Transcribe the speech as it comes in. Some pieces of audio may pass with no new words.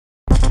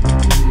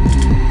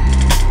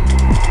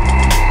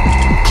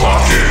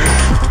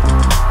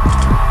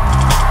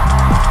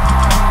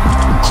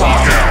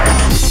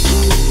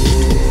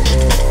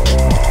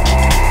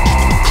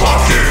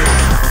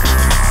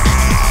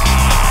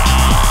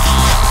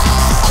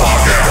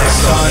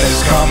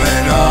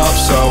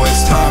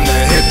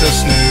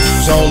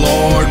news. Oh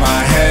Lord,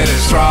 my head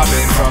is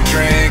throbbing from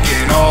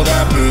drinking all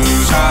that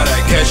booze. How'd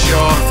I catch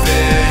your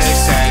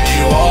fix? And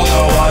you all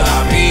know what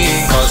I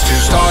mean, 'cause to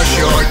start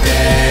your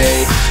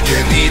day,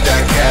 you need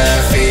that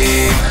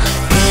caffeine.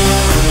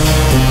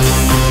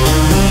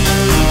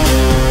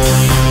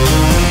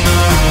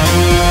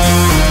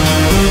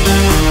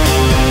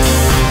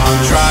 I'm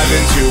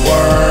driving to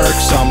work,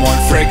 someone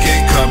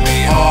freaking cut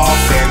me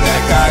off, and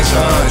that guy's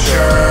a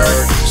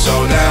jerk,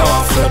 so now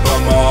I'll flip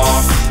him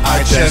off.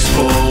 I just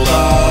pulled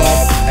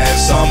up, and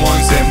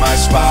someone's in my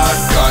spot.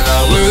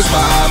 Gonna lose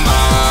my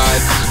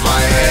mind,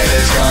 my head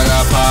is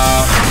gonna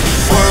pop.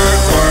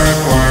 Work, work,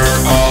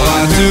 work, all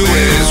I do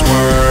is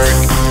work.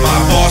 My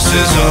boss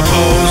is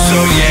opposed, so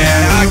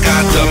yeah, I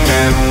got the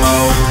memo.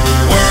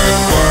 Work,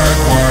 work,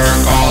 work,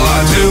 all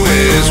I do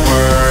is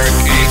work.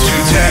 8 to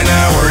 10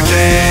 hour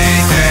day,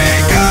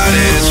 thank God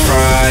it's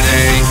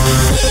Friday.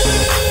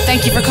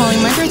 Thank you for calling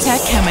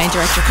Microtech. How may I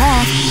direct your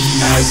call?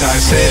 As I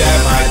sit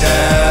at my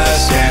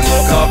desk and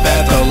look up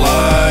at the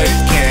light,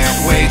 can't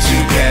wait to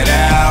get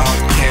out,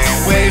 can't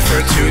wait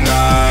for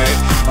tonight.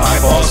 My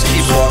boss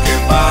keeps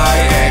walking by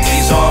and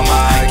he's on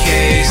my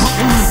case.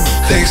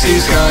 Thinks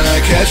he's gonna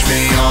catch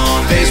me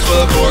on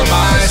Facebook or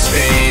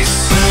MySpace.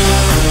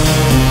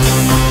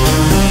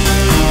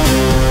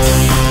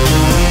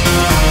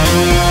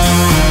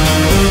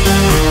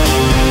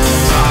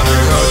 Time to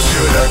go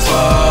to the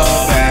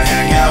club and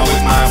hang out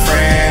with my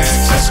friends.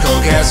 Let's go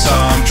get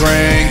some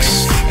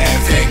drinks and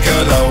think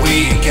of the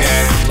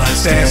weekend.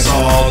 Let's dance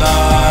all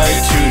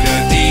night to the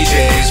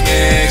DJ's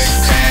mix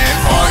and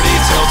party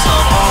till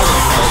tomorrow,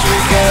 'cause we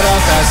get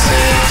up at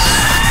 6.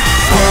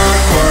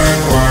 Work,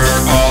 work,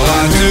 work, all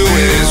I do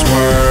is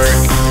work.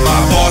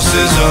 My boss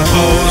is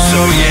opposed,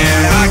 so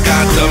yeah, I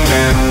got the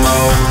memo.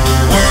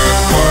 Work,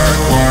 work,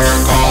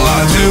 work, all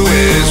I do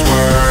is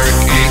work.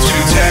 8 to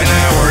 10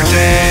 hour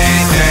day,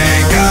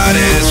 thank God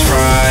it's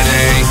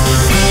Friday.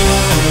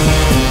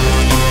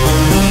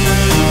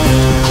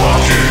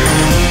 Clock in.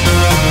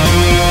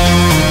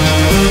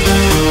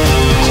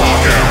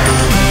 Clock out.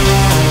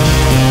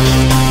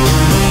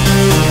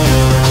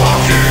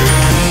 Clock in.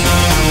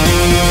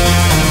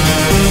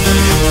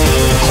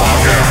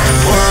 Clock out.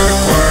 Work,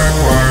 work,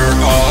 work,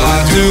 all I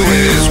do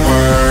is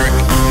work.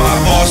 My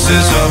boss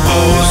is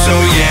opposed,